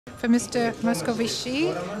for Mr.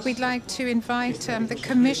 Moscovici. We'd like to invite the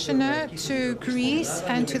Commissioner to Greece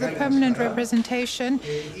and to the permanent representation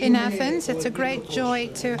in Athens. It's a great joy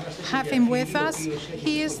to have him with us.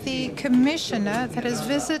 He is the Commissioner that has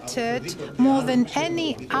visited more than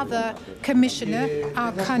any other Commissioner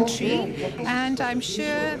our country, and I'm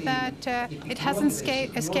sure that it hasn't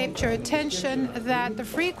escaped your attention that the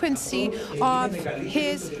frequency of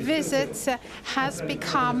his visits has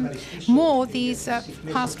become more these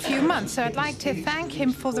past few months. So I'd like to thank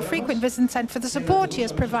him for the frequent visits and for the support he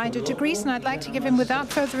has provided to Greece, and I'd like to give him, without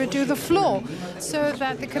further ado, the floor so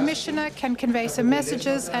that the Commissioner can convey some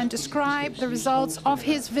messages and describe the results of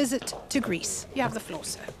his visit to Greece. You have the floor,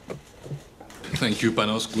 sir. Thank you,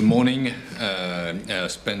 Panos. Good morning. I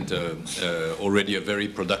spent already a very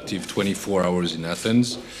productive 24 hours in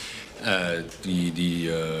Athens.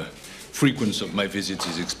 The frequency of my visits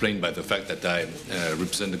is explained by the fact that I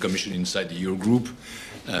represent the Commission inside the Eurogroup,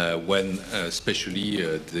 when especially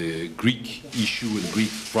the Greek issue, the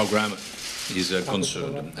Greek program is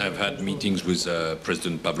concerned. I've had meetings with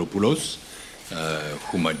President Pavlopoulos,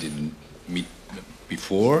 whom I didn't meet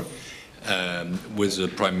before,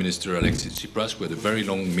 with Prime Minister Alexis Tsipras. We had a very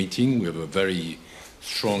long meeting. We have a very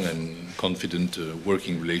strong and confident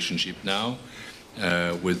working relationship now.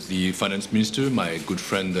 With the Finance Minister, my good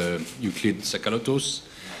friend Euclid Sakalotos,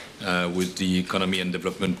 with the Economy and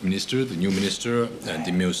Development Minister, the new Minister,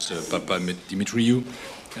 Dimios Papadimitriou,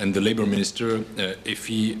 and the Labour Minister,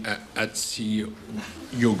 Efi Atsioglu.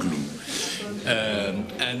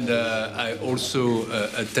 And I also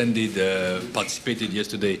participated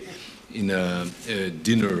yesterday in a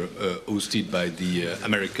dinner hosted by the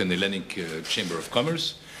American Hellenic Chamber of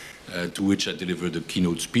Commerce, to which I delivered a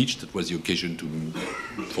keynote speech. That was the occasion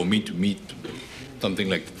for me to meet something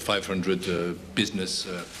like 500 business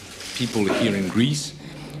people here in Greece.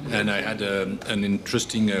 And I had an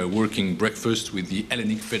interesting working breakfast with the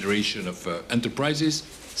Hellenic Federation of Enterprises,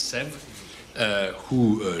 SEV,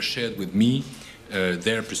 who shared with me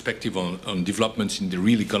their perspective on developments in the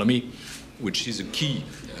real economy, which is a key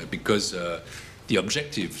because the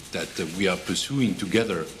objective that we are pursuing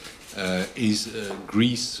together is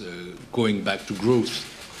Greece going back to growth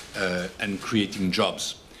and creating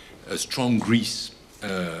jobs. A strong Greece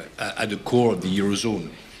at the core of the Eurozone.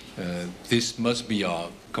 This must be our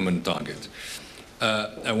common target.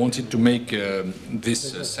 I wanted to make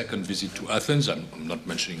this second visit to Athens. I'm not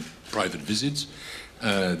mentioning private visits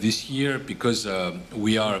this year because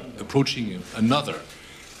we are approaching another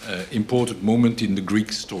important moment in the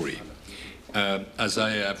Greek story. As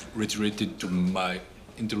I have reiterated to my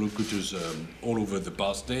interlocutors all over the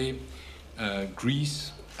past day,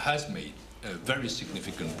 Greece has made very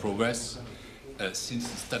significant progress since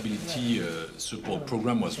the Stability Support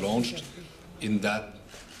Program was launched in that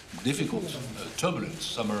difficult, turbulent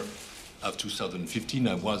summer of 2015.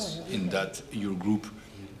 I was in that Eurogroup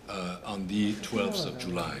on the 12th of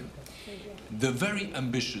July. The very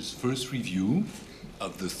ambitious first review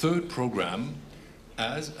of the third program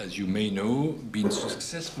has, as you may know, been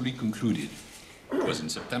successfully concluded. It was in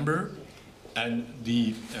September, and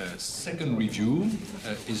the second review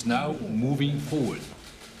is now moving forward.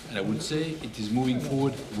 And I would say it is moving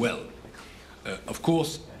forward well. Of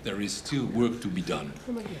course, there is still work to be done.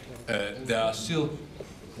 There are still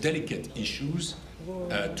delicate issues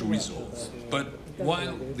to resolve. But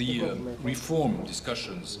while the reform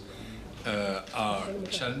discussions are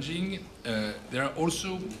challenging, there are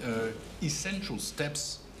also essential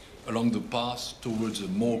steps along the path towards a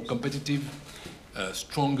more competitive,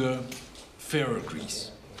 stronger, fairer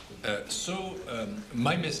Greece. So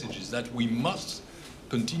my message is that we must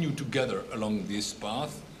continue together along this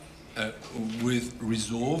path with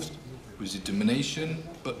resolve, with determination,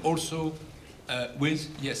 but also with,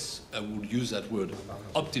 yes, I would use that word,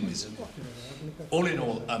 optimism. All in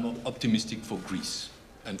all, I'm optimistic for Greece,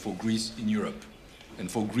 and for Greece in Europe,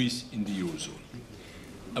 and for Greece in the Eurozone.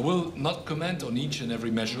 I will not comment on each and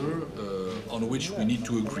every measure on which we need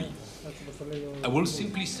to agree. I will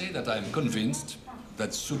simply say that I am convinced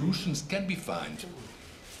that solutions can be found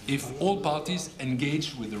if all parties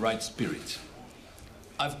engage with the right spirit.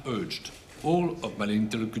 I've urged all of my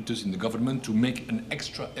interlocutors in the government to make an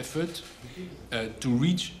extra effort to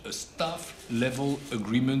reach a staff-level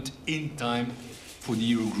agreement in time for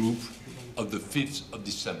the Eurogroup of the 5th of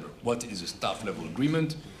December. What is a staff-level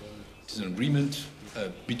agreement? It is an agreement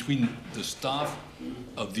between the staff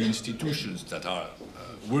of the institutions that are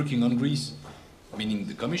working on Greece, meaning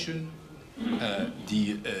the Commission,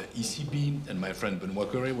 the ECB, and my friend Benoît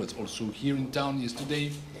Cœuré was also here in town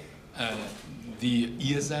yesterday, the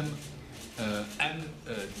ESM, and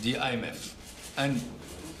the IMF. And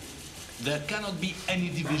there cannot be any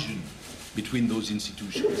division between those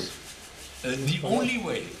institutions. The only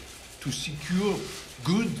way to secure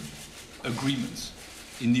good agreements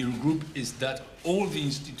in the Eurogroup is that all the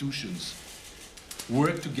institutions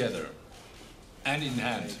work together, hand in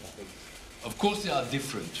hand. Of course, they are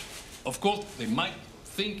different. Of course, they might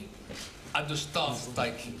think at the start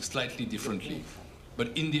slightly differently.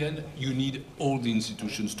 But in the end, you need all the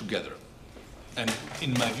institutions together. And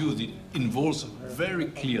in my view, it involves very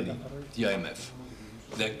clearly the IMF.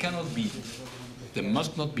 There cannot be, there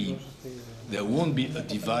must not be, there won't be a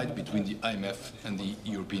divide between the IMF and the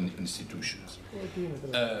European institutions.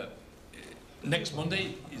 Next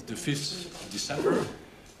Monday is the 5th of December,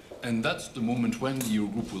 and that's the moment when the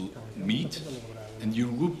Eurogroup will meet, and the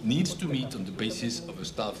Eurogroup needs to meet on the basis of a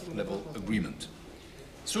staff-level agreement.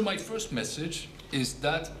 So my first message is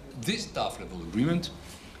that this staff-level agreement,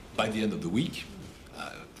 by the end of the week,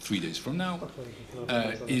 3 days from now,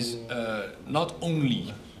 is not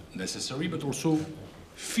only necessary but also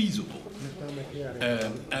feasible.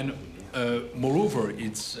 And moreover,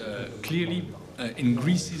 it's clearly in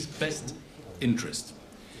Greece's best interest.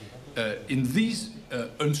 In these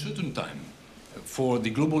uncertain time for the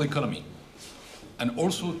global economy and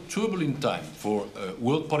also turbulent time for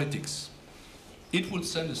world politics, it will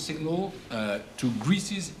send a signal to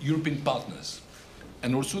Greece's European partners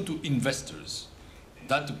and also to investors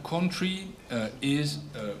that the country is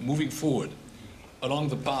moving forward along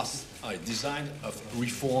the path designed of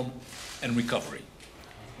reform and recovery.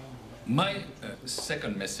 My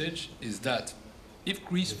second message is that if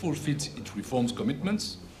Greece fulfills its reforms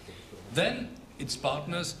commitments, then its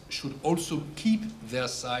partners should also keep their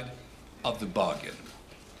side of the bargain.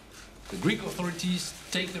 The Greek authorities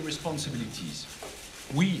take their responsibilities.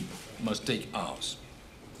 We must take ours.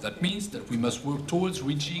 That means that we must work towards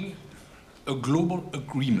reaching a global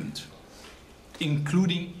agreement,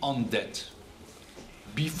 including on debt,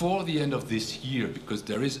 before the end of this year, because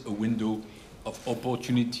there is a window of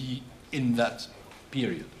opportunity in that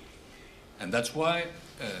period. And that's why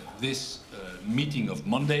this meeting of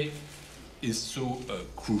Monday is so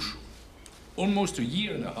crucial. Almost a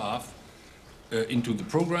year and a half into the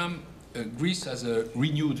program, Greece has a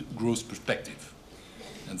renewed growth perspective.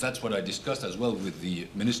 And that's what I discussed as well with the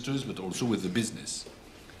ministers, but also with the business.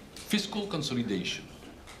 Fiscal consolidation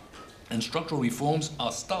and structural reforms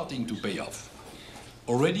are starting to pay off.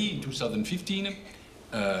 Already in 2015,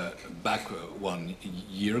 back 1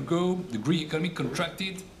 year ago, the Greek economy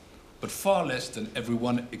contracted, but far less than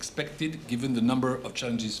everyone expected, given the number of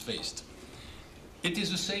challenges faced. It is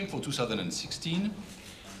the same for 2016.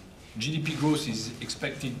 GDP growth is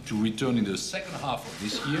expected to return in the second half of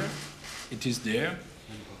this year. It is there.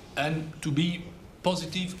 And to be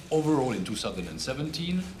positive overall in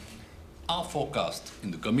 2017, our forecast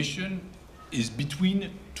in the Commission is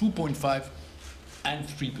between 2.5 and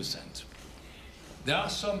 3%. There are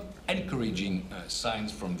some encouraging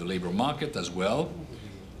signs from the labor market as well.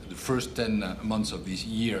 The first 10 months of this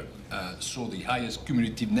year saw the highest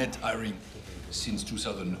cumulative net hiring since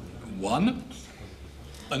 2001.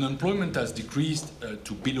 Unemployment has decreased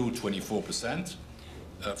to below 24%,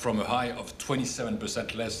 from a high of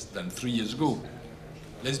 27% less than 3 years ago.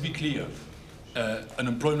 Let's be clear,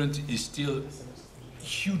 unemployment is still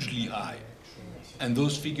hugely high, and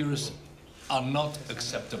those figures are not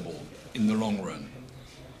acceptable in the long run.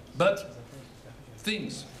 But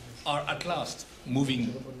things are at last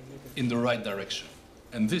moving in the right direction,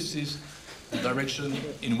 and this is the direction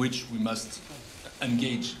in which we must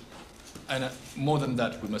engage, and more than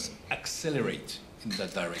that, we must accelerate in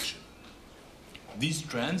that direction. These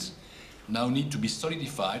trends now need to be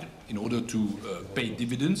solidified in order to pay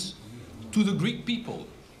dividends to the Greek people,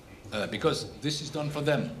 because this is done for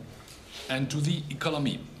them, and to the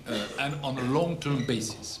economy, and on a long-term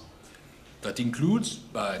basis. That includes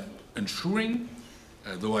by ensuring,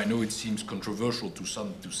 though I know it seems controversial to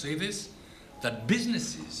some to say this, that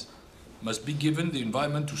businesses must be given the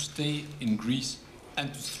environment to stay in Greece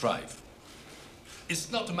and to thrive.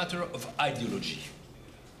 It's not a matter of ideology.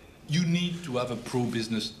 You need to have a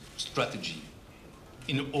pro-business strategy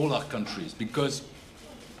in all our countries, because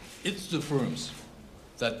it's the firms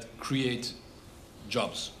that create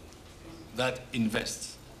jobs, that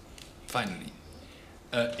invest, finally.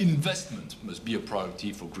 Investment must be a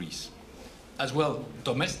priority for Greece. As well,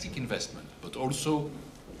 domestic investment, but also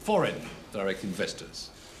foreign direct investors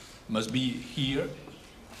must be here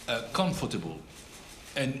comfortable.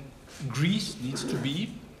 And Greece needs to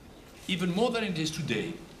be, even more than it is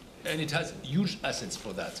today, and it has huge assets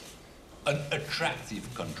for that, an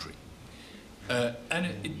attractive country. And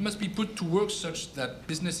it must be put to work such that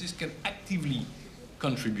businesses can actively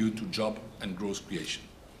contribute to job and growth creation.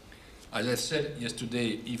 As I said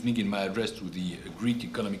yesterday evening in my address to the Greek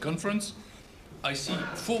Economic Conference, I see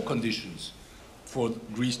 4 conditions for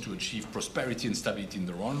Greece to achieve prosperity and stability in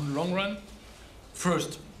the long run.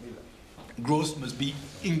 First, growth must be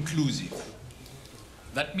inclusive.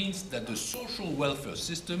 That means that the social welfare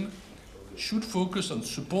system should focus on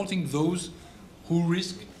supporting those who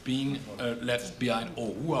risk being left behind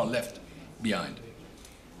or who are left behind.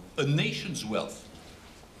 A nation's wealth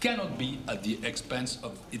cannot be at the expense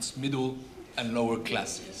of its middle and lower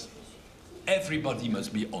classes. Everybody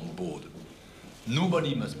must be on board.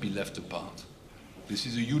 Nobody must be left apart. This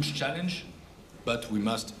is a huge challenge, but we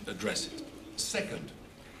must address it. Second,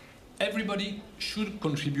 everybody should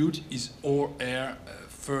contribute his or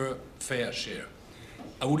her fair share.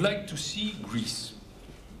 I would like to see Greece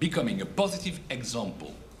becoming a positive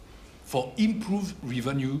example for improved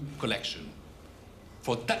revenue collection,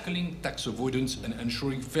 for tackling tax avoidance and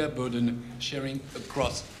ensuring fair burden sharing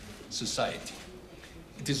across society.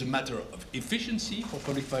 It is a matter of efficiency for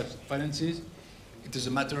public finances. It is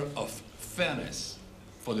a matter of fairness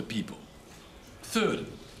for the people. Third,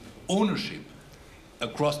 ownership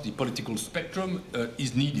across the political spectrum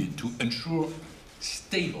is needed to ensure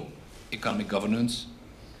stable economic governance,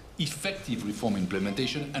 effective reform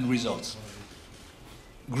implementation and results.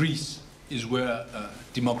 Greece is where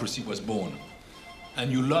democracy was born. And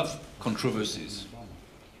you love controversies,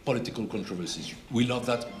 political controversies. We love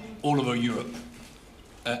that all over Europe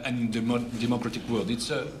and in the democratic world. It's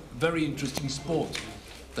a very interesting sport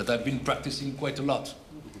that I've been practicing quite a lot.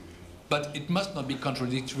 But it must not be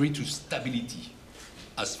contradictory to stability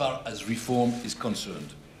as far as reform is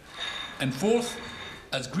concerned. And fourth,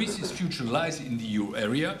 as Greece's future lies in the euro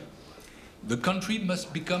area, the country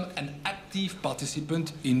must become an active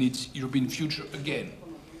participant in its European future again.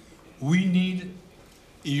 We need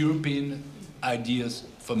European ideas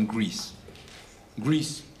from Greece.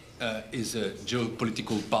 Greece is a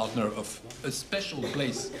geopolitical partner of a special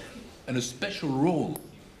place and a special role.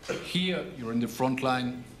 Here, you're in the front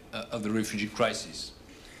line of the refugee crisis.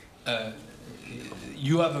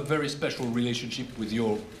 You have a very special relationship with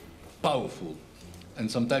your powerful and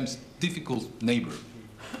sometimes difficult neighbor,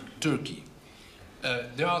 Turkey.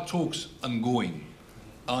 There are talks ongoing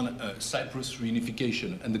on Cyprus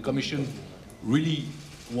reunification, and the Commission really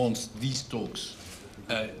wants these talks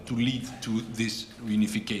to lead to this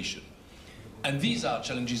reunification. And these are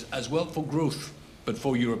challenges as well for growth, but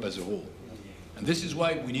for Europe as a whole. And this is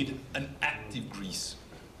why we need an active Greece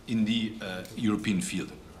in the European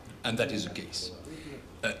field, and that is the case.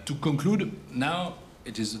 To conclude, now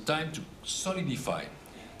it is the time to solidify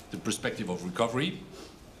the perspective of recovery.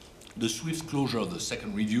 The swift closure of the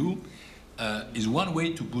second review is one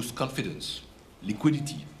way to boost confidence,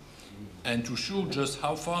 liquidity, and to show just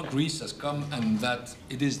how far Greece has come and that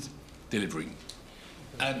it is delivering.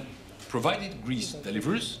 And provided Greece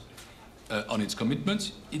delivers on its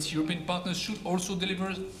commitments, its European partners should also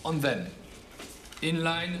deliver on them, in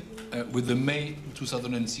line with the May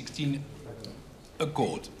 2016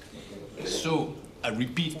 Accord. So I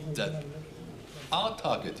repeat that our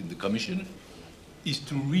target in the Commission is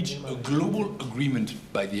to reach a global agreement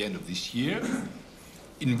by the end of this year,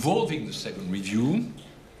 involving the second review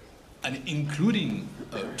and including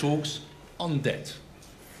talks on debt.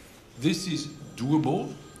 This is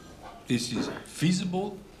doable, this is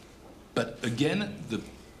feasible, but again, the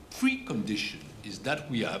precondition is that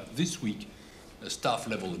we have this week a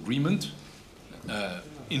staff-level agreement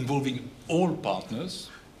involving all partners,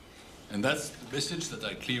 and that's the message that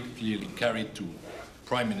I clearly carried to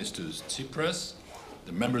Prime Ministers Tsipras,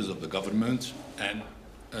 the members of the government, and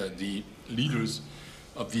the leaders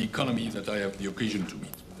of the economy that I have the occasion to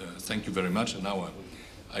meet. Thank you very much, and now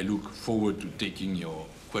I look forward to taking your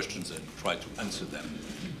questions and try to answer them,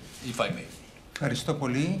 if I may.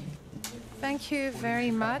 Thank you very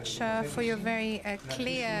much for your very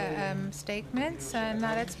clear statements.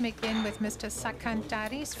 Now let's begin with Mr.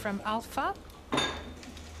 Sakantaris from Alpha.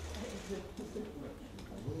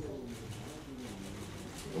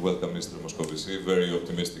 Welcome, Mr. Moskovisi. Very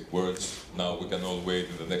optimistic words. Now we can all wait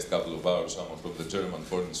in the next couple of hours someone from the German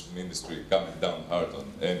Foreign Ministry coming down hard on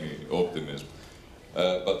any optimism.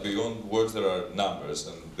 But beyond words, there are numbers,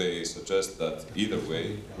 and they suggest that either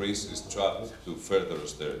way, Greece is trapped to further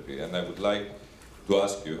austerity. And I would like to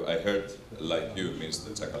ask you, I heard, like you,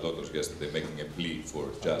 Mr. Tsakalotos, yesterday, making a plea for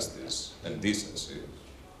justice and decency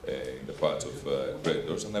in the parts of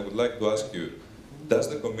creditors. And I would like to ask you, does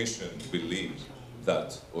the Commission believe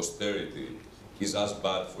that austerity is as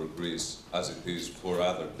bad for Greece as it is for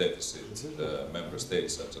other deficit member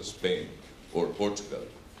states such as Spain or Portugal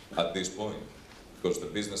at this point? Because the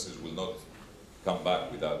businesses will not come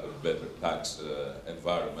back without a better tax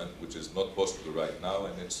environment, which is not possible right now,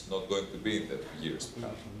 and it's not going to be in the years to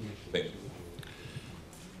come. Thank you.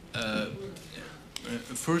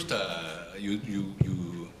 First,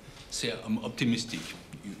 you say I'm optimistic.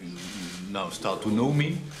 You now start to know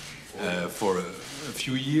me for a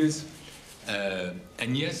few years.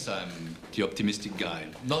 And yes, I'm the optimistic guy,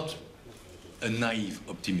 not a naive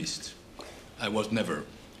optimist. I was never.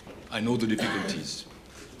 I know the difficulties.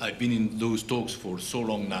 I've been in those talks for so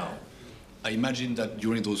long now. I imagine that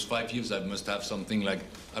during those 5 years I must have something like,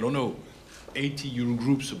 I don't know, 80 Euro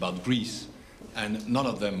groups about Greece, and none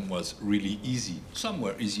of them was really easy. Some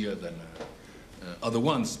were easier than other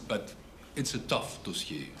ones, but it's a tough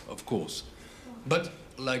dossier, of course. But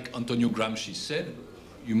like Antonio Gramsci said,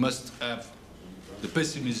 you must have the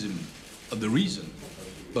pessimism of the reason,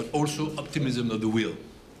 but also optimism of the will.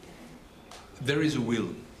 There is a will,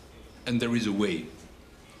 and there is a way.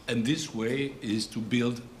 And this way is to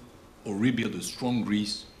build or rebuild a strong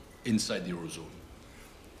Greece inside the Eurozone.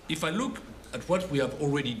 If I look at what we have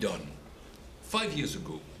already done, 5 years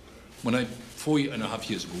ago, 4.5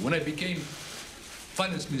 years ago, when I became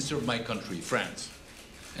finance minister of my country, France,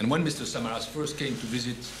 and when Mr. Samaras first came to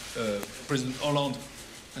visit President Hollande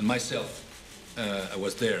and myself, I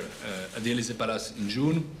was there at the Élysée Palace in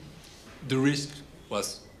June, the risk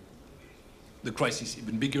was the crisis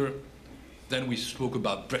even bigger. Then we spoke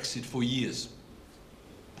about Brexit for years.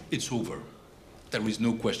 It's over. There is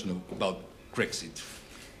no question about Brexit.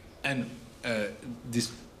 And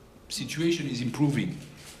this situation is improving.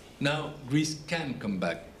 Now Greece can come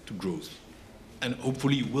back to growth, and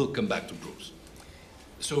hopefully will come back to growth.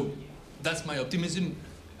 So that's my optimism.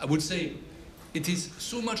 I would say it is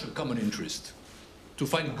so much a common interest to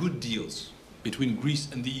find good deals between Greece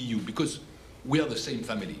and the EU, because we are the same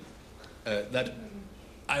family, that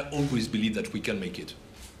I always believe that we can make it.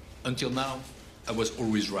 Until now, I was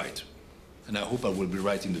always right, and I hope I will be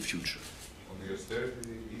right in the future. On the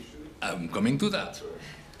austerity issue? I'm coming to that.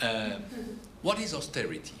 What is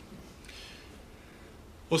austerity?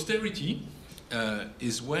 Austerity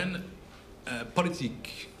is when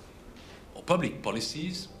public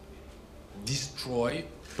policies destroy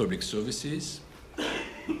public services,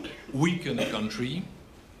 weaken a country,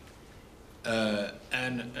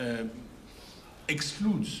 and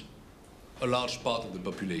excludes a large part of the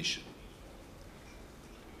population.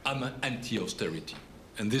 I'm anti-austerity,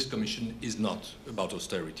 and this commission is not about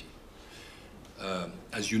austerity.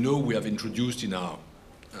 As you know, we have introduced in our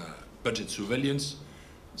budget surveillance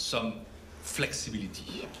some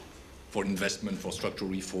flexibility for investment, for structural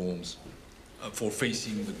reforms, for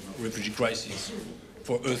facing the refugee crisis,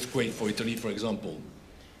 for earthquake, for Italy, for example.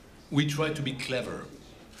 We try to be clever,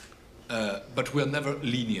 but we are never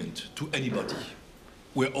lenient to anybody.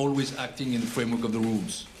 We're always acting in the framework of the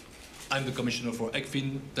rules. I'm the commissioner for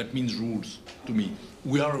ECFIN, that means rules to me.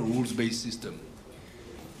 We are a rules-based system.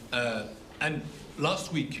 And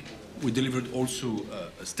last week, we delivered also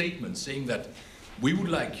a statement saying that we would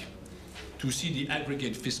like to see the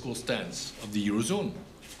aggregate fiscal stance of the Eurozone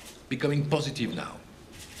becoming positive now.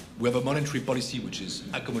 We have a monetary policy which is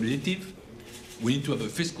accommodative. We need to have a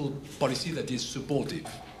fiscal policy that is supportive.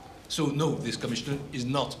 So no, this commission is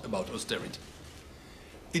not about austerity.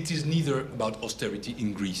 It is neither about austerity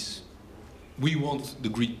in Greece. We want the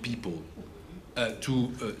Greek people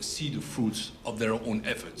to see the fruits of their own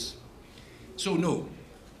efforts. So no,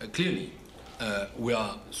 clearly, we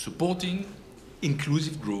are supporting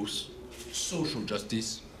inclusive growth, social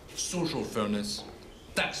justice, social fairness,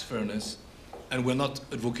 tax fairness, and we're not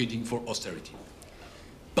advocating for austerity.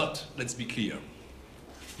 But let's be clear,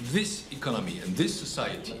 this economy and this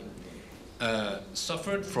society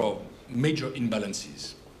suffered from major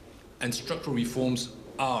imbalances, and structural reforms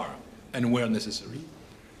are and were necessary.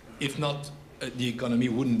 If not, the economy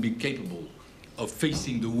wouldn't be capable of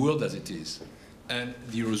facing the world as it is and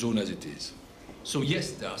the Eurozone as it is. So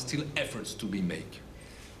yes, there are still efforts to be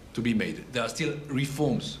made. There are still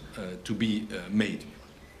reforms to be made,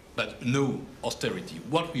 but no austerity.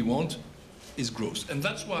 What we want is growth. And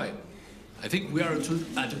that's why I think we are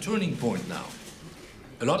at a turning point now.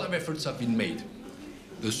 A lot of efforts have been made.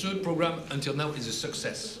 The third program until now is a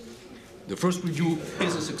success. The first review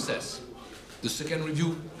is a success. The second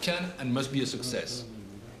review can and must be a success.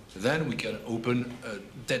 Then we can open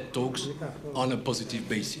TED talks on a positive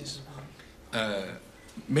basis.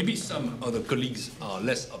 Maybe some other colleagues are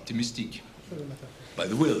less optimistic by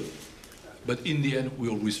the will, but in the end we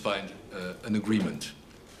always find an agreement.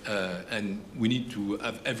 And we need to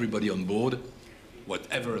have everybody on board,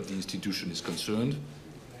 whatever the institution is concerned.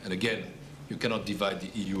 And again, you cannot divide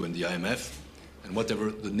the EU and the IMF, and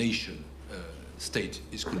whatever the nation state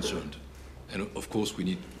is concerned. And of course, we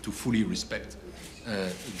need to fully respect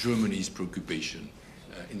Germany's preoccupation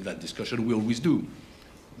in that discussion. We always do.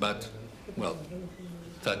 But, well,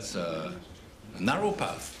 that's a narrow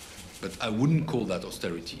path, but I wouldn't call that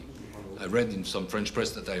austerity. I read in some French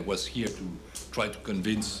press that I was here to try to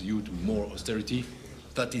convince you to more austerity.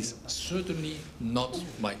 That is certainly not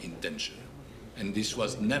my intention. And this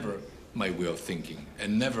was never my way of thinking,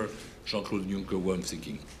 and never Jean-Claude Juncker way of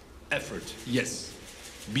thinking. Effort, yes.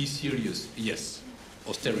 Be serious, yes.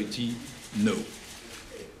 Austerity, no.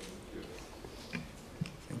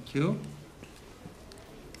 Thank you.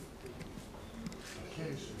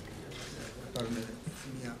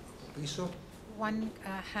 One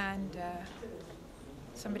hand,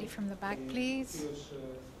 somebody from the back, please.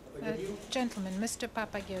 Gentleman, Mr.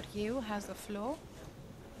 Papageorgiou has the floor.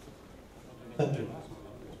 Thank you.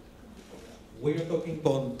 We are talking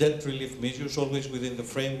on debt relief measures, always within the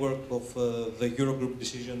framework of the Eurogroup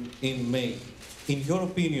decision in May. In your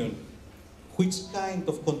opinion, which kind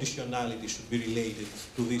of conditionality should be related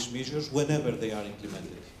to these measures whenever they are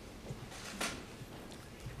implemented?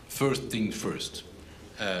 First thing first.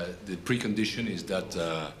 The precondition is that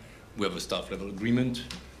we have a staff-level agreement,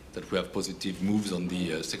 that we have positive moves on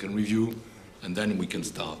the second review, and then we can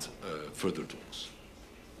start further talks.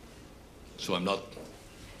 So I'm not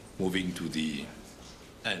moving to the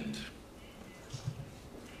end.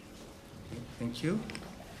 Thank you.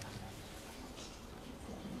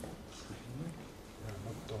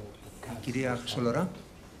 Κυρία Xolora.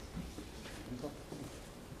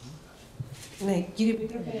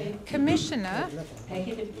 Commissioner,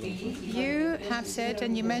 you have said,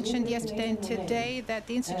 and you mentioned yesterday and today, that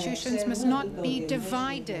the institutions must not be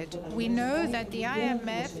divided. We know that the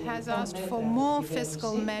IMF has asked for more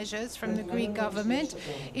fiscal measures from the Greek government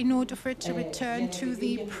in order for it to return to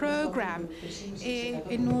the program,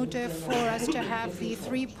 in order for us to have the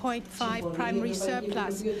 3.5 primary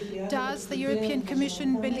surplus. Does the European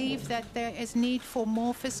Commission believe that there is need for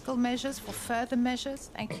more fiscal measures, for further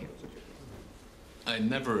measures? Thank you. I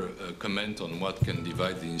never comment on what can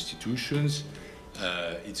divide the institutions.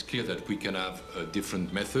 It's clear that we can have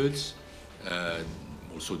different methods,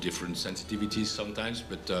 also different sensitivities sometimes,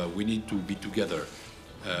 but we need to be together.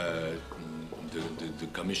 The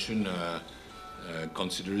Commission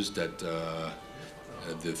considers that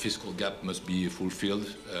the fiscal gap must be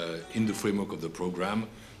fulfilled in the framework of the program,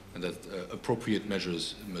 and that appropriate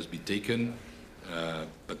measures must be taken,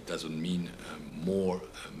 but doesn't mean more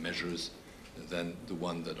measures than the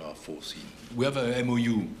ones that are foreseen. We have a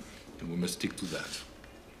MOU, and we must stick to that.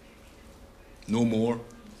 No more,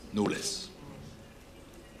 no less.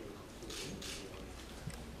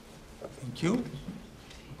 Thank you.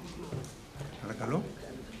 Παρακαλώ.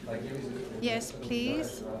 Yes,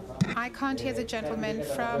 please. I can't hear the gentleman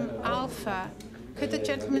from Alpha. Could the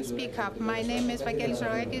gentleman speak up? My name is Vangelis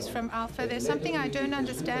Roegis from Alpha. There's something I don't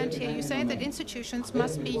understand here. You say that institutions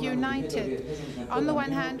must be united. On the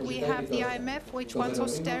one hand, we have the IMF, which wants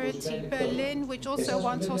austerity, Berlin, which also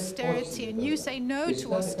wants austerity, and you say no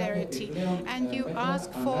to austerity, and you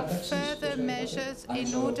ask for further measures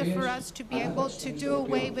in order for us to be able to do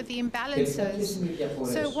away with the imbalances.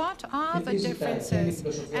 So what are the differences,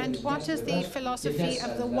 and what is the philosophy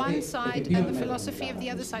of the one side and the philosophy of the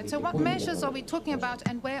other side? So what measures are we talking about,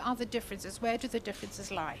 and where are the differences? Where do the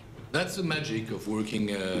differences lie? That's the magic of working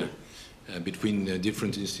between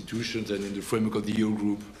different institutions and in the framework of the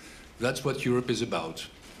Eurogroup. That's what Europe is about.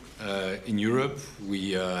 In Europe,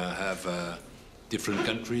 we have different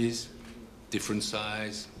countries, different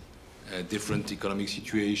size, different economic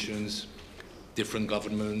situations, different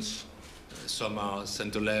governments. Some are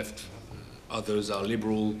center-left, others are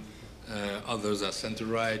liberal, others are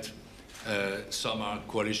center-right. Some are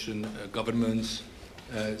coalition governments,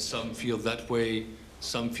 some feel that way,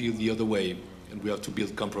 some feel the other way, and we have to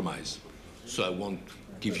build compromise. So I won't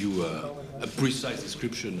give you a precise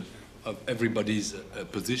description of everybody's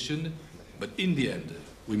position, but in the end,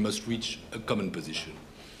 we must reach a common position.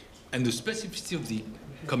 And the specificity of the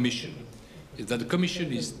Commission is that the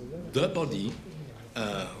Commission is the body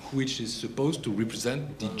which is supposed to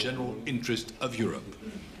represent the general interest of Europe.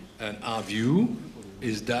 And our view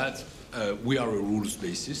is that we are a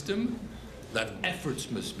rules-based system, that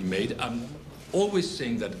efforts must be made. I'm always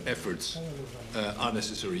saying that efforts are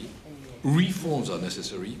necessary, reforms are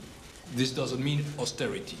necessary. This doesn't mean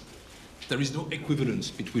austerity. There is no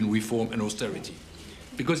equivalence between reform and austerity.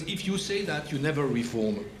 Because if you say that, you never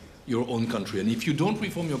reform your own country. And if you don't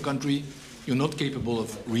reform your country, you're not capable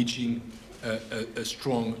of reaching a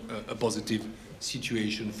strong, a positive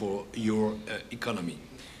situation for your economy.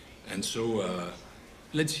 And so,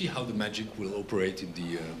 let's see how the magic will operate in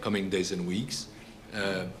the coming days and weeks.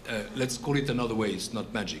 Let's call it another way. It's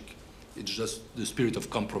not magic. It's just the spirit of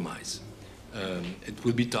compromise. It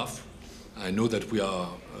will be tough. I know that we are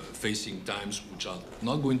facing times which are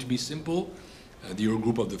not going to be simple. The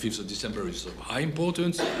Eurogroup of the 5th of December is of high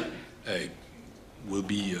importance. It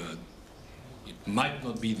might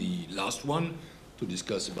not be the last one to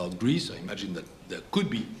discuss about Greece. I imagine that there could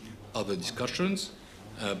be other discussions,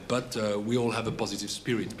 but we all have a positive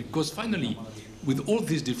spirit, because finally, with all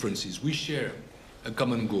these differences, we share a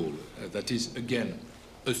common goal, that is, again,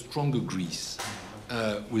 a stronger Greece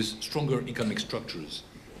with stronger economic structures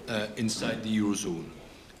inside the Eurozone.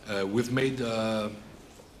 We've made a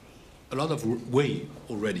lot of way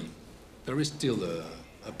already. There is still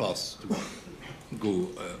a path to go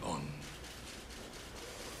on.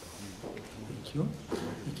 Thank you.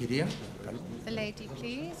 Kyria. The lady,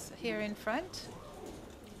 please, here in front.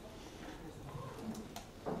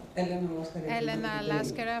 Elena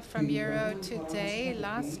Laskara from Euro Today.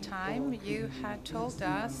 Last time you had told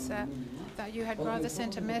us that you had rather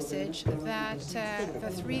sent a message that the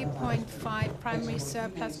 3.5 primary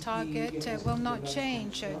surplus target will not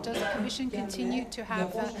change. Does the Commission continue to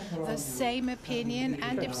have the same opinion?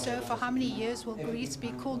 And if so, for how many years will Greece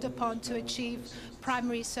be called upon to achieve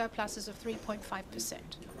primary surpluses of 3.5%?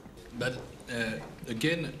 But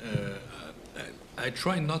again, I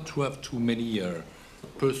try not to have too many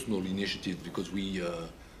personal initiatives, because we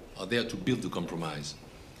are there to build the compromise.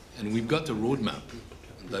 And we've got a roadmap.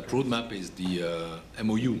 That roadmap is the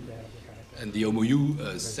MOU. And the MOU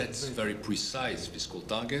sets very precise fiscal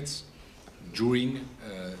targets during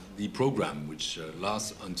the program, which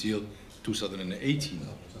lasts until 2018.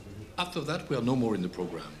 After that, we are no more in the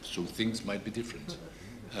program, so things might be different.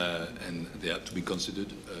 And they have to be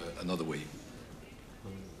considered another way.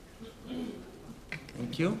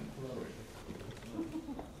 Thank you.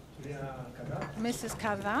 Mrs.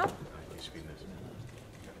 Kava.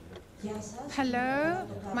 Hello,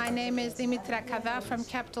 my name is Dimitra Kava from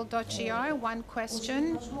Capital.gr. One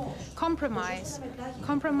question. Compromise.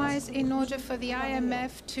 Compromise in order for the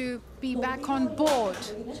IMF to be back on board.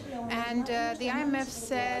 And the IMF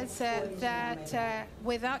says that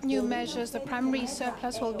without new measures, the primary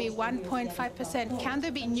surplus will be 1.5%. Can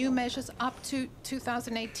there be new measures up to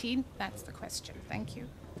 2018? That's the question. Thank you.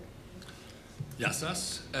 Yes,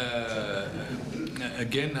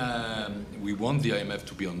 again, we want the IMF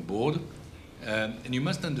to be on board. And you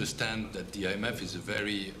must understand that the IMF is a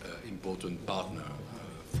very important partner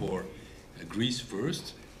for Greece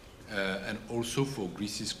first, and also for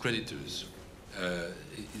Greece's creditors.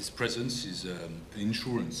 His presence is an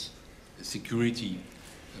insurance, a security,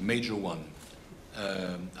 a major one.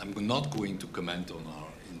 I'm not going to comment on our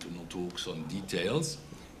internal talks on details.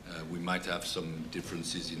 We might have some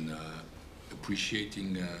differences in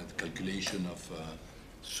appreciating the calculation of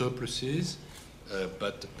surpluses,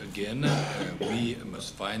 but again, we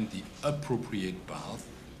must find the appropriate path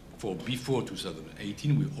for before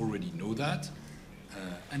 2018. We already know that,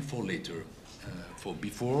 and for later. For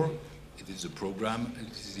before, it is a program, and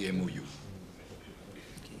it is the MOU.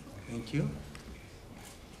 Okay. Thank you.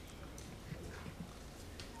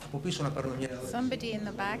 Somebody in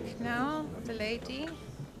the back now, the lady.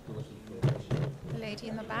 The lady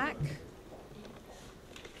in the back.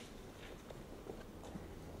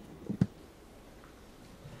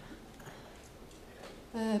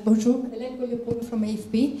 Bonjour, Hélène Goyepoul from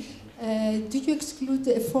AFP. Do you exclude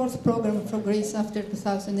a fourth program for Greece after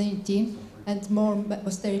 2018 and more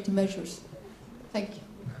austerity measures? Thank you.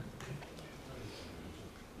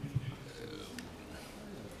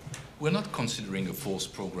 We're not considering a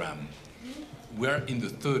fourth program. We're in the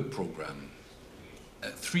third program.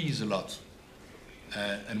 3 is a lot.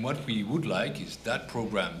 And what we would like is that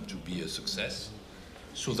program to be a success,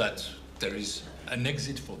 so that there is an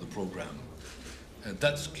exit for the program.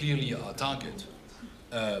 That's clearly our target.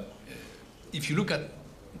 If you look at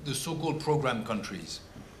the so-called program countries,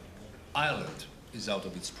 Ireland is out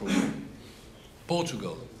of its program.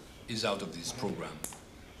 Portugal is out of this program.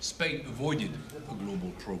 Spain avoided a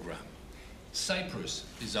global program. Cyprus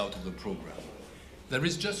is out of the program. There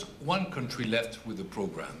is just one country left with a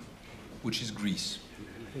program, which is Greece.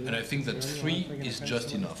 And I think that 3 is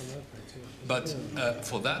just enough. But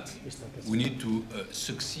for that, we need to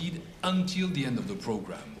succeed until the end of the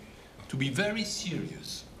program, to be very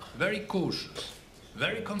serious, very cautious,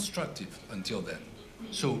 very constructive until then.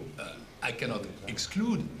 So I cannot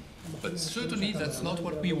exclude, but certainly that's not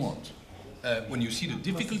what we want. When you see the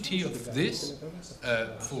difficulty of this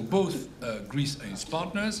for both Greece and its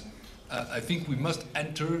partners, I think we must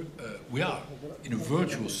enter, we are in a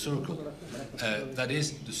virtuous circle. That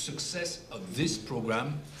is, the success of this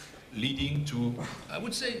program leading to, I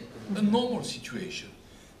would say, a normal situation.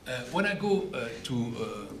 When I go to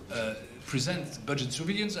present budget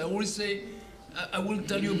surveillance, I always say, I will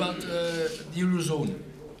tell you about the Eurozone,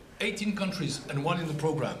 18 countries and one in the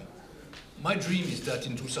program. My dream is that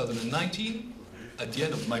in 2019, at the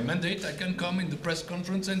end of my mandate, I can come in the press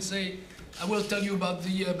conference and say, I will tell you about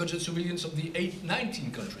the budget surveillance of the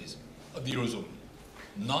 19 countries of the Eurozone,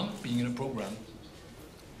 none being in a program.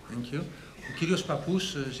 Thank you. Ο κύριος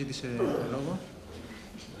Παππούς ζήτησε το λόγο.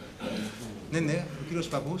 Ναι, ο κύριος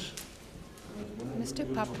Παππούς. Mr.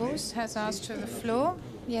 Pappus has asked for the floor.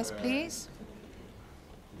 Yes, please.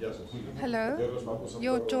 Hello,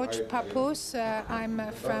 you're George Pappus. I'm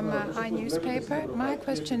from iNewspaper. My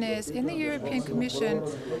question is, in the European Commission,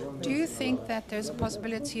 do you think that there's a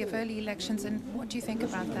possibility of early elections, and what do you think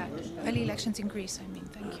about that? Early elections in Greece, I mean.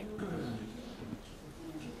 Thank you.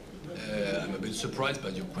 I'm a bit surprised by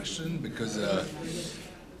your question because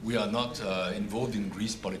we are not involved in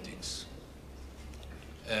Greece politics.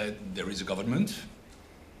 There is a government.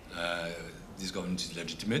 This government is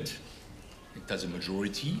legitimate. It has a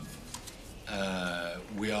majority.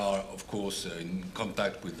 We are, of course, in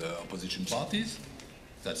contact with opposition parties.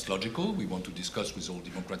 That's logical. We want to discuss with all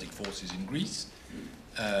democratic forces in Greece.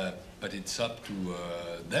 But it's up to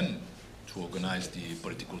them to organize the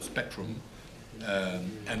political spectrum.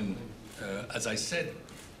 As I said,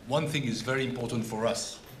 one thing is very important for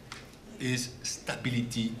us, is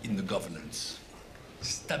stability in the governance.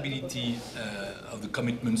 Stability of the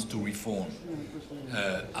commitments to reform.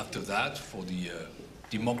 After that, for the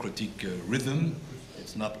democratic rhythm,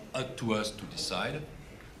 it's not up to us to decide,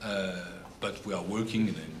 but we are working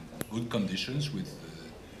in good conditions with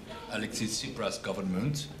Alexis Tsipras'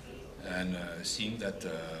 government and seeing that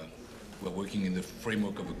we're working in the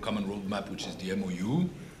framework of a common roadmap, which is the MOU,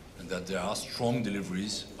 and that there are strong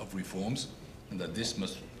deliveries of reforms, and that this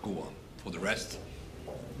must go on. For the rest,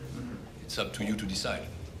 it's up to you to decide.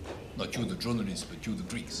 Not you, the journalists, but you, the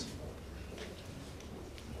Greeks.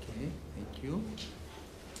 Okay, thank you.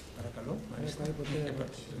 Παρακαλώ.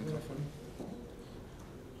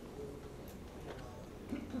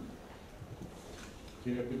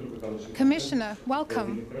 Commissioner,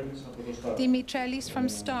 welcome. Dimitrilis from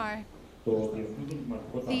Star.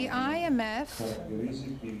 The IMF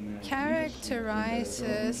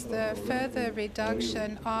characterizes the further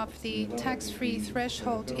reduction of the tax-free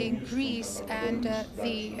threshold in Greece and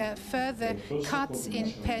the further cuts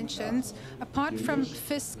in pensions, apart from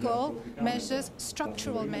fiscal measures,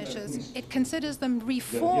 structural measures. It considers them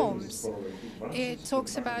reforms. It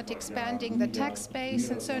talks about expanding the tax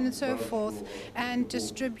base and so on and so forth, and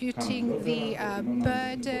distributing the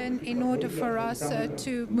burden in order for us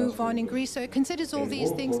to move on in Greece. So it considers all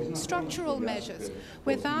these things structural measures.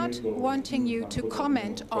 Without wanting you to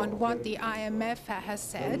comment on what the IMF has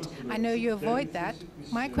said, I know you avoid that.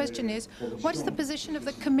 My question is, what is the position of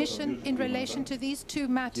the Commission in relation to these two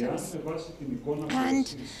matters?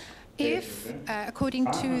 And if, according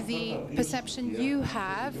to the perception you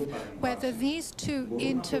have, whether these two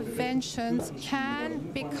interventions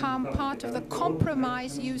can become part of the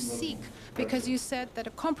compromise you seek, because you said that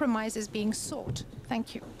a compromise is being sought.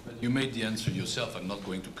 Thank you. You made the answer yourself. I'm not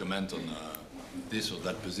going to comment on this or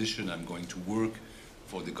that position. I'm going to work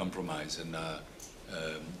for the compromise. And I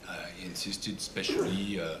insisted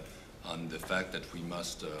especially on the fact that we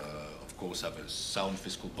must, of course, have a sound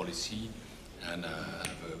fiscal policy and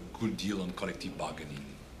have a good deal on collective bargaining.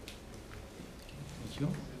 Thank you.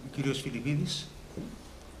 Κύριος Φιλιππίδης.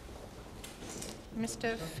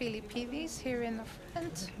 Mr. Philippidis, here in the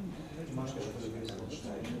front.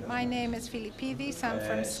 My name is Philippidis. I'm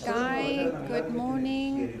from Sky. Good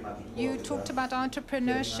morning. You talked about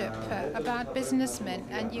entrepreneurship, about businessmen,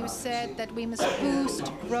 and you said that we must boost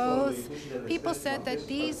growth. People said that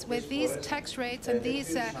with these tax rates and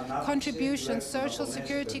these contributions, social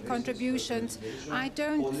security contributions, I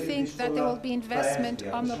don't think that there will be investment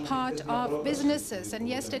on the part of businesses. And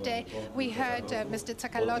yesterday we heard Mr.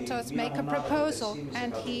 Tsakalotos make a proposal,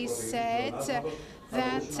 and he said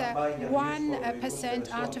that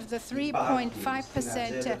 1% out of the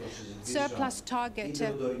 3.5% surplus target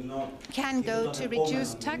can go to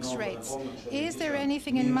reduce tax rates. Is there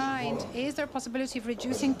anything in mind? Is there a possibility of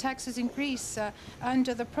reducing taxes in Greece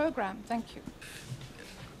under the program? Thank you.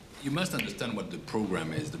 You must understand what the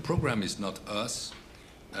program is. The program is not us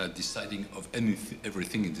deciding of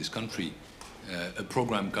everything in this country. A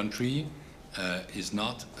program country is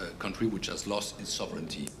not a country which has lost its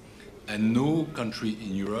sovereignty. And no country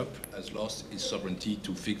in Europe has lost its sovereignty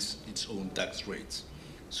to fix its own tax rates.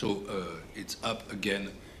 So it's up again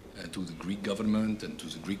to the Greek government and to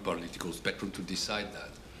the Greek political spectrum to decide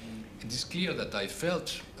that. it is clear that I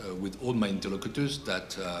felt with all my interlocutors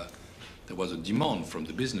that there was a demand from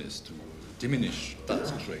the business to diminish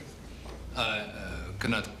tax rate. I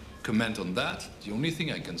cannot comment on that. The only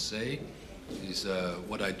thing I can say is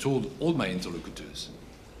what I told all my interlocutors,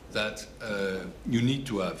 that you need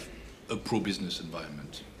to have a pro-business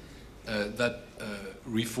environment, that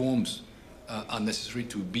reforms are necessary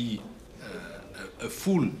to be a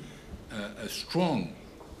full, a strong,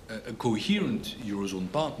 a coherent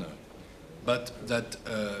Eurozone partner, but that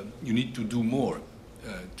you need to do more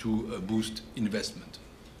to boost investment.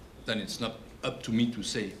 Then it's not up to me to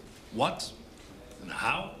say what and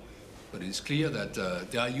how, but it's clear that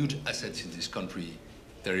there are huge assets in this country.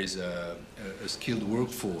 There is a skilled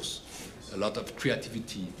workforce, a lot of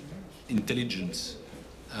creativity, intelligence,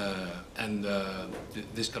 and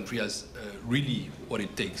this country has really what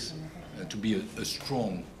it takes to be a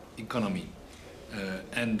strong economy.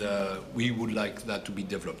 And we would like that to be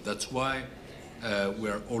developed. That's why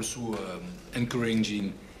we're also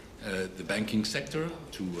encouraging the banking sector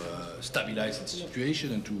to stabilize its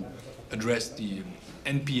situation and to address the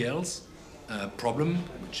NPLs problem,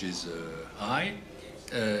 which is high.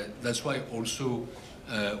 That's why also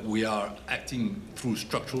we are acting through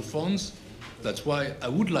structural funds. That's why I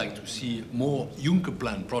would like to see more Juncker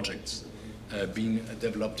Plan projects being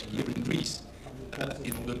developed here in Greece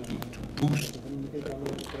in order to boost.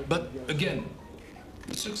 But again,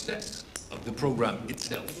 the success of the program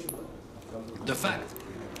itself, the fact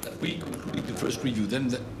that we concluded the first review, then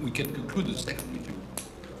that we can conclude the second review,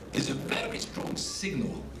 is a very strong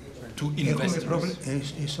signal to investors.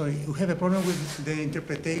 Sorry, we have a problem with the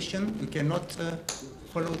interpretation. We cannot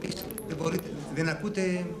follow this. Δεν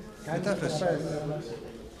ακούτε μετάφραση.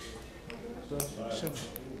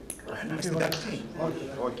 Είμαστε εντάξει.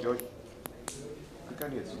 Όχι. Τι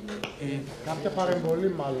κάνει έτσι. Κάποια παρεμβολή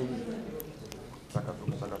μάλλον.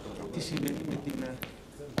 Τι συμβαίνει με την...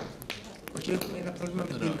 Όχι, έχουμε ένα πρόβλημα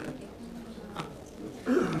με την...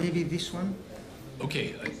 Maybe this one.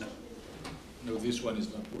 Okay. No, this one is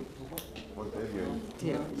not.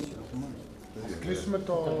 Κλείσουμε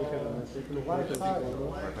το Wi-Fi.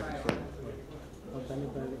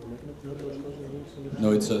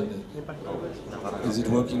 No, it's a... Is it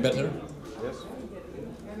working better? Yes.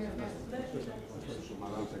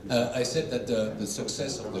 I said that the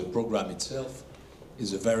success of the program itself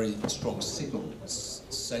is a very strong signal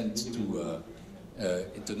sent to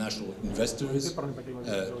international investors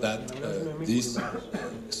that this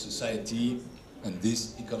society and this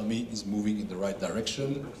economy is moving in the right direction,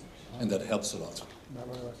 and that helps a lot.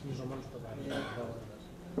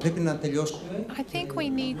 I think we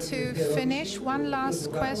need to finish. One last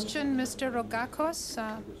question, Mr. Rogakos.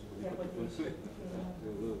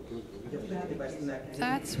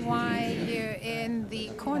 That's why you're in the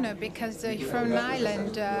corner, because you're from an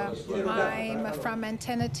island. I'm from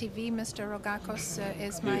Antenna TV. Mr. Rogakos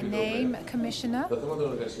is my name, Commissioner.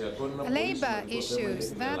 Labor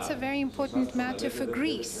issues, that's a very important matter for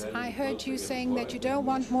Greece. I heard you saying that you don't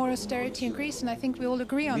want more austerity in Greece, and I think we all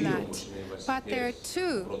agree on that. But there are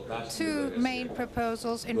two main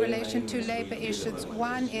proposals in relation to labor issues.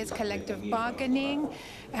 One is collective bargaining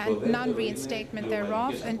and non-reinstatement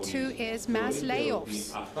thereof, and two is mass layoffs.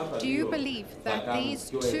 Do you believe that these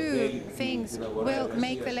two things will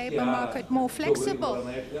make the labor market more flexible,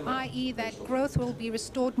 i.e. that growth will be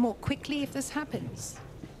restored more quickly if this happens?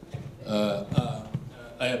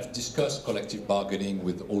 I have discussed collective bargaining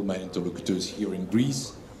with all my interlocutors here in Greece,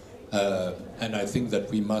 and I think that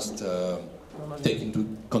we must take into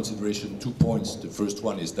consideration 2 points. The first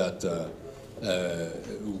one is that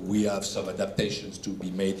we have some adaptations to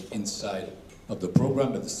be made inside of the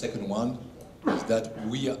program, but the second one is that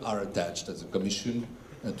we are attached as a Commission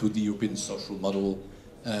to the European social model,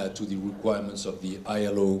 to the requirements of the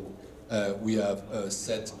ILO. We have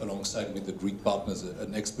set alongside with the Greek partners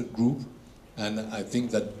an expert group, and I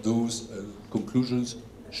think that those conclusions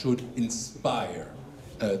should inspire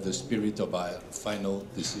the spirit of our final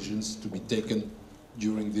decisions to be taken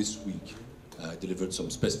during this week. I delivered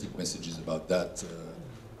some specific messages about that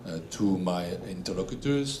to my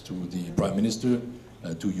interlocutors, to the Prime Minister,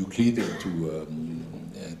 to Euclid, and to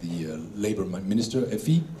the Labour Minister,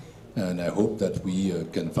 Effie, and I hope that we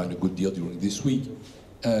can find a good deal during this week.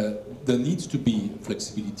 There needs to be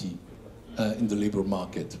flexibility in the labour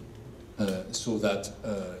market so that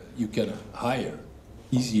you can hire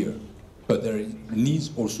easier, but there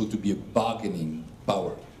needs also to be a bargaining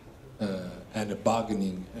power and a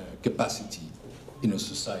bargaining capacity in a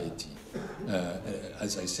society.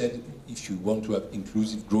 As I said, if you want to have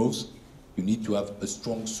inclusive growth, you need to have a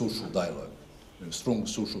strong social dialogue. And a strong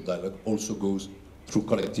social dialogue also goes through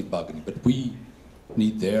collective bargaining. But we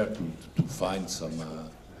need there to find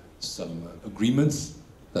some agreements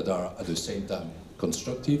that are at the same time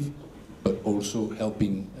constructive, but also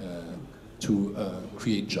helping to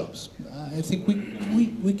create jobs. I think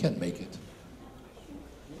we can make it.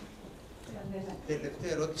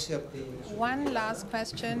 One last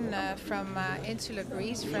question from Insular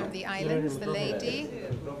Greece, from the islands, the lady.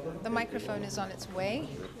 The microphone is on its way.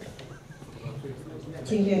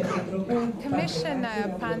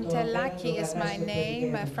 Commissioner Pantelaki is my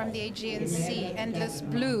name, from the Aegean Sea, Endless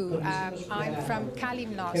Blue. I'm from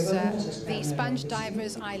Kalimnos, the Sponge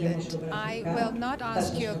Divers Island. I will not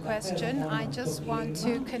ask you a question. I just want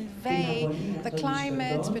to convey the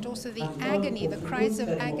climate, but also the agony, the cries of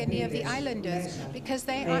agony of the islanders, because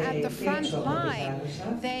they are at the front line.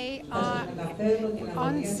 They are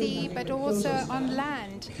on sea, but also on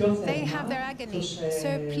land. They have their agony.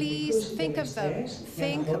 So please think of them.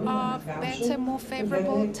 Think of better, more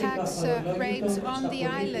favorable tax rates on the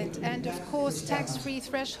island, and of course tax-free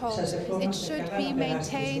thresholds. It should be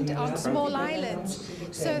maintained on small islands.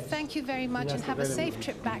 So thank you very much and have a safe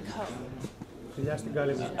trip back home.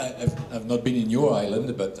 I've not been in your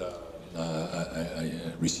island, but I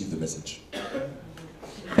received the message.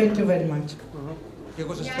 Thank you very much.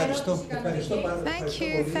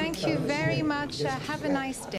 Thank you very much. Have a nice day.